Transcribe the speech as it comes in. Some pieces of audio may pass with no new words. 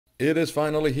It is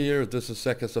finally here. The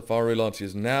Saseka Safari Lodge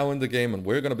is now in the game, and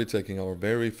we're going to be taking our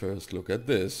very first look at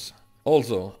this.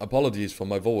 Also, apologies for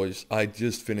my voice. I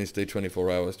just finished a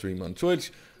 24-hour stream on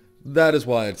Twitch. That is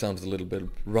why it sounds a little bit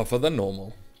rougher than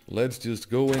normal. Let's just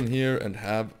go in here and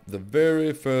have the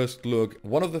very first look.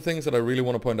 One of the things that I really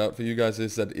want to point out for you guys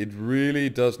is that it really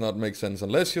does not make sense.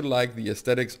 Unless you like the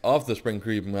aesthetics of the Spring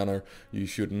Creek Manor, you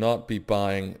should not be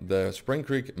buying the Spring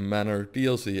Creek Manor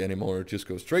DLC anymore. Just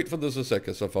go straight for the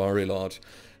Saseka Safari Lodge.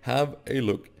 Have a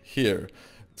look here.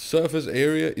 Surface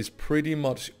area is pretty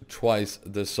much twice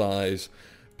the size.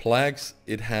 Plaques,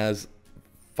 it has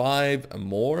 5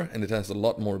 more, and it has a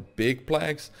lot more big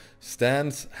plaques.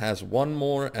 Stands has 1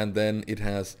 more, and then it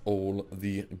has all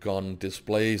the gun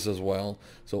displays as well.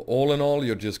 So all in all,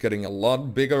 you're just getting a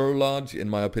lot bigger lodge. In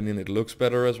my opinion, it looks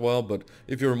better as well, but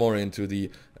if you're more into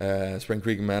the Spring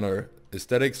Creek Manor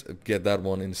aesthetics, get that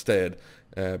one instead.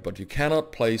 But you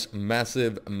cannot place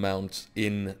massive mounts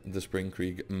in the Spring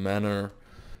Creek Manor.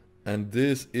 And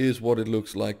this is what it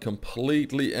looks like,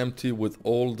 completely empty with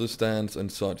all the stands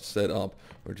and such set up.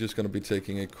 We're just going to be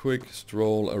taking a quick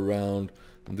stroll around.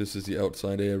 And this is the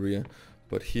outside area.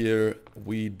 But here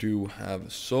we do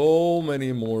have so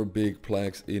many more big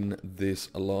plaques in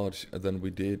this lodge than we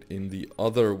did in the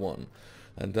other one.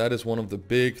 And that is one of the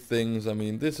big things. I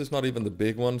mean, this is not even the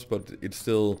big ones, but it's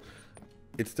still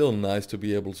nice to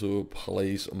be able to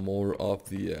place more of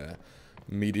the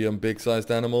medium big sized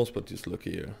animals. But just look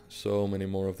here, so many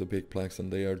more of the big plaques,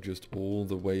 and they are just all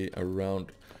the way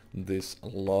around this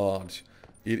lodge.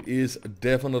 It is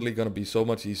definitely going to be so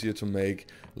much easier to make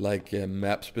like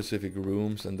map specific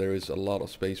rooms, and there is a lot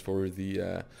of space for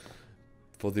the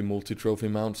multi-trophy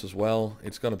mounts as well.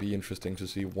 It's going to be interesting to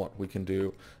see what we can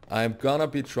do. I'm gonna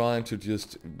be trying to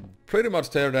just pretty much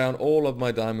tear down all of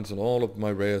my diamonds and all of my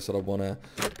rares that I want to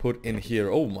put in here.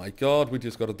 Oh my god, we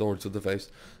just got a door to the face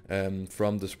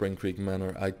from the Spring Creek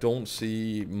Manor. I don't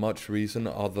see much reason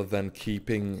other than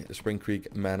keeping Spring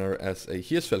Creek Manor as a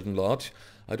Hirschfelden Lodge.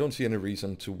 I don't see any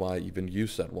reason to why even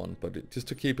use that one, but just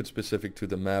to keep it specific to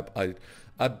the map,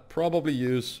 I'd probably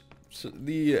use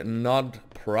the not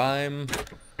prime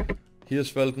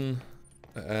Hirschfelden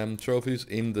trophies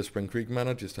in the Spring Creek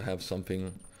Manor, just to have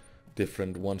something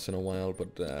different once in a while.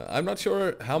 But I'm not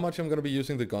sure how much I'm going to be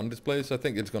using the gun displays. I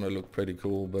think it's going to look pretty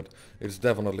cool, but it's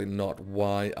definitely not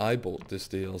why I bought this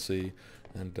DLC.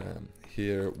 And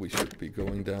here we should be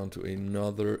going down to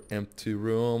another empty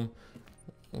room.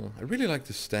 Oh, I really like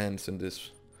the stands in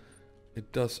this.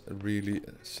 It does really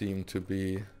seem to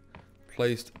be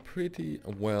placed pretty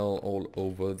well all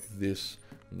over this.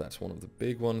 That's one of the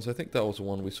big ones. I think that was the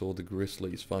one we saw the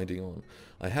Grizzlies fighting on.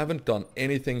 I haven't done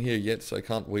anything here yet, so I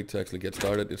can't wait to actually get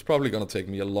started. It's probably going to take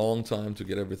me a long time to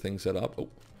get everything set up. Oh,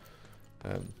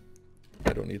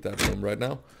 I don't need that room right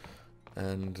now.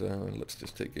 And let's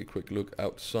just take a quick look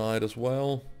outside as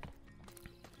well.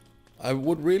 I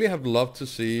would really have loved to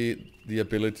see the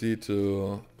ability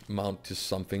to mount just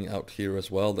something out here as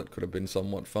well. That could have been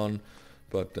somewhat fun.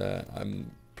 But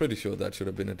I'm pretty sure that should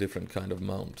have been a different kind of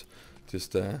mount,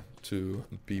 just to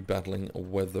be battling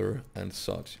weather and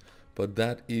such. But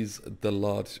that is the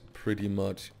lodge pretty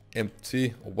much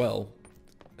empty, well,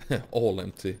 all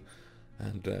empty.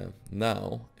 And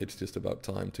now it's just about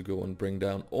time to go and bring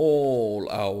down all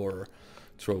our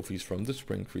trophies from the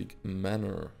Spring Creek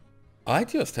Manor. I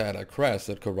just had a crash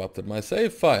that corrupted my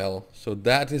save file, so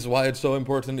that is why it's so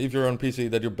important if you're on PC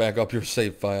that you back up your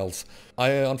save files. I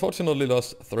unfortunately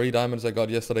lost 3 diamonds I got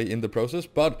yesterday in the process,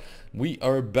 but we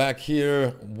are back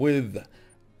here with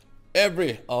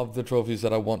every of the trophies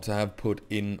that I want to have put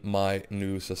in my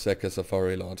new Saseka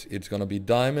Safari Lodge. It's gonna be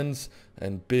diamonds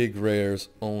and big rares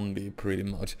only, pretty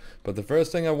much. But the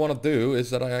first thing I want to do is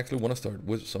that I actually want to start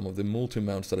with some of the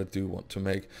multi-mounts that I do want to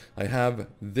make. I have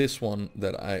this one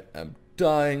that I am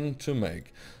dying to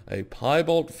make. A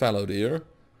piebald fallow deer,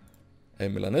 a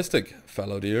melanistic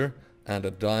fallow deer, and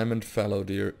a diamond fallow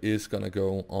deer is gonna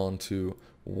go onto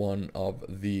one of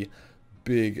the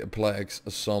big plaques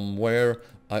somewhere.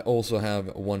 I also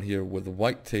have one here with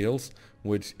white tails,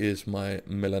 which is my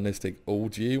melanistic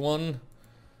OG one.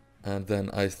 And then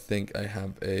I think I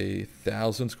have a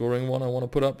 1000 scoring one I want to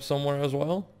put up somewhere as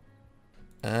well.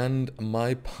 And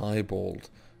my piebald.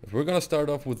 If we're going to start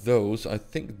off with those, I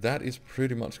think that is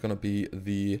pretty much going to be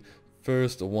the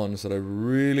first ones that I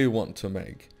really want to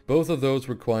make. Both of those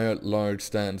require large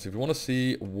stands. If you want to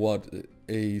see what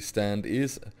a stand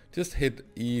is, just hit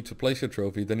E to place your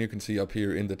trophy. Then you can see up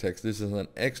here in the text, this is an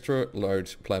extra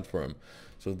large platform.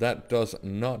 So that does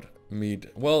not meet,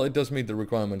 well, it does meet the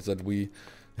requirements that we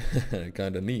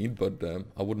kind of need, but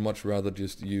I would much rather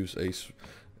just use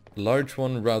large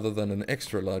one rather than an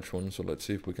extra large one. So let's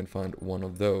see if we can find one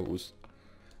of those.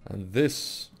 And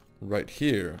this right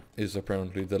here is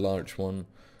apparently the large one.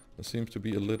 It seems to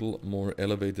be a little more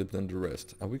elevated than the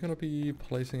rest. Are we gonna be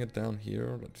placing it down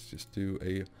here? Let's just do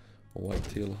a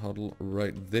whitetail huddle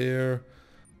right there.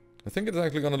 I think it's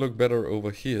actually gonna look better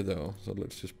over here though. So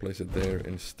let's just place it there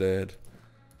instead.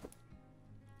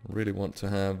 Really want to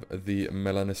have the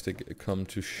melanistic come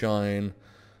to shine.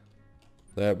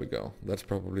 There we go. That's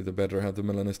probably the better. Have the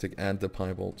melanistic and the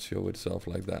piebald show itself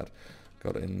like that.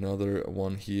 Got another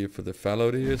one here for the fallow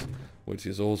deers, which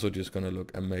is also just gonna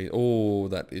look amazing. Oh,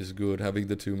 that is good. Having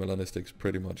the two melanistics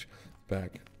pretty much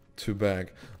back to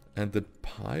back. And the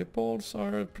piebalds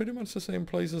are pretty much the same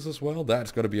places as well.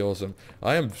 That's gonna be awesome.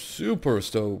 I am super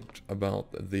stoked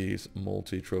about these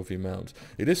multi-trophy mounts.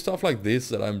 It is stuff like this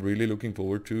that I'm really looking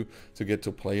forward to get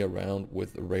to play around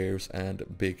with rares and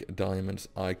big diamonds.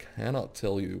 I cannot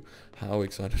tell you how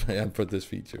excited I am for this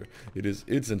feature.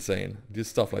 It's insane. Just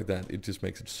stuff like that. It just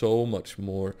makes it so much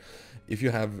more. If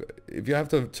you have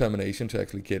the determination to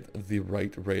actually get the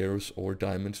right rares or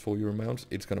diamonds for your mounts,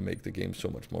 it's gonna make the game so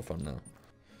much more fun now.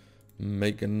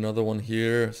 Make another one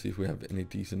here, see if we have any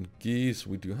decent geese.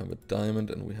 We do have a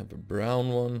diamond and we have a brown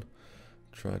one.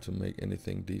 Try to make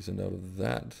anything decent out of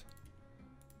that.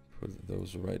 Put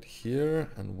those right here.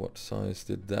 And what size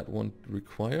did that one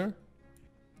require?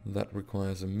 That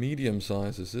requires a medium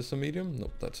size. Is this a medium?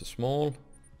 Nope, that's a small.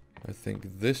 I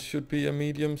think this should be a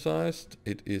medium sized.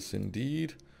 It is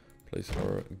indeed. Place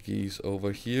our geese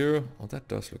over here. Oh, that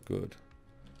does look good.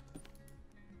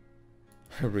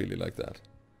 I really like that.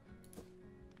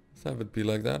 Have it be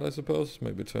like that, I suppose.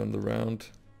 Maybe turn it around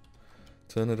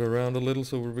a little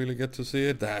so we really get to see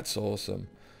it. That's awesome.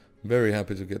 Very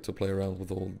happy to get to play around with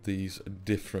all these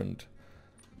different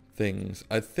things.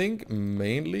 I think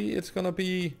mainly it's gonna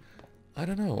be, I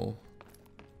don't know.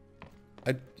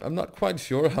 I'm not quite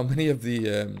sure how many of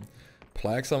the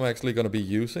plaques I'm actually gonna be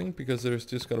using, because there's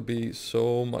just gonna be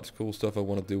so much cool stuff I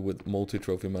want to do with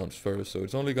multi-trophy mounts first. So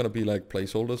it's only gonna be like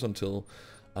placeholders until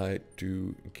I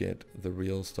do get the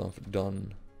real stuff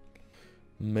done.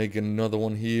 Make another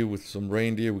one here with some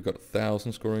reindeer. We got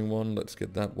 1,000 scoring one. Let's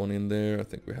get that one in there. I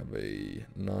think we have a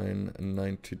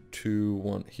 992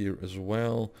 one here as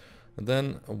well. And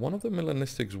then one of the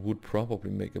melanistics would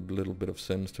probably make a little bit of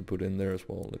sense to put in there as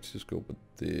well. Let's just go with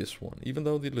this one. Even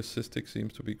though the leucistic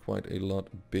seems to be quite a lot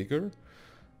bigger,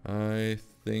 I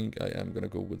think I am gonna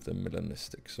go with the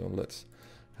melanistic. So let's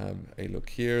have a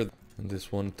look here. And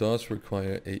this one does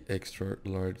require a extra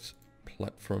large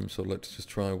platform, so let's just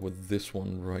try with this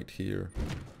one right here.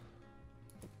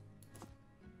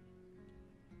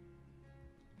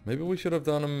 Maybe we should have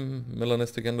done a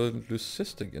melanistic and a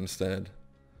leucistic instead.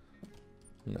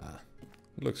 Nah,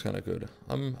 it looks kind of good.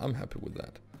 I'm happy with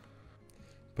that.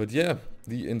 But yeah,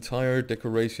 the entire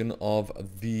decoration of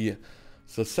the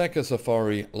Saseka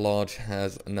Safari Lodge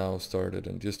has now started,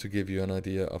 and just to give you an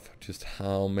idea of just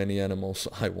how many animals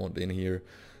I want in here,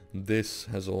 this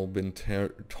has all been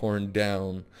torn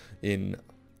down in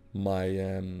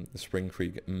my Spring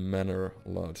Creek Manor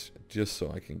Lodge, just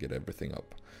so I can get everything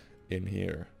up in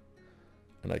here.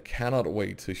 And I cannot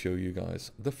wait to show you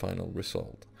guys the final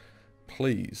result.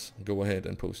 Please go ahead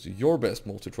and post your best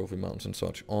multi-trophy mounts and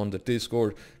such on the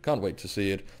Discord. Can't wait to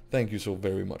see it. Thank you so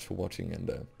very much for watching,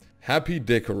 and happy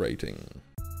decorating!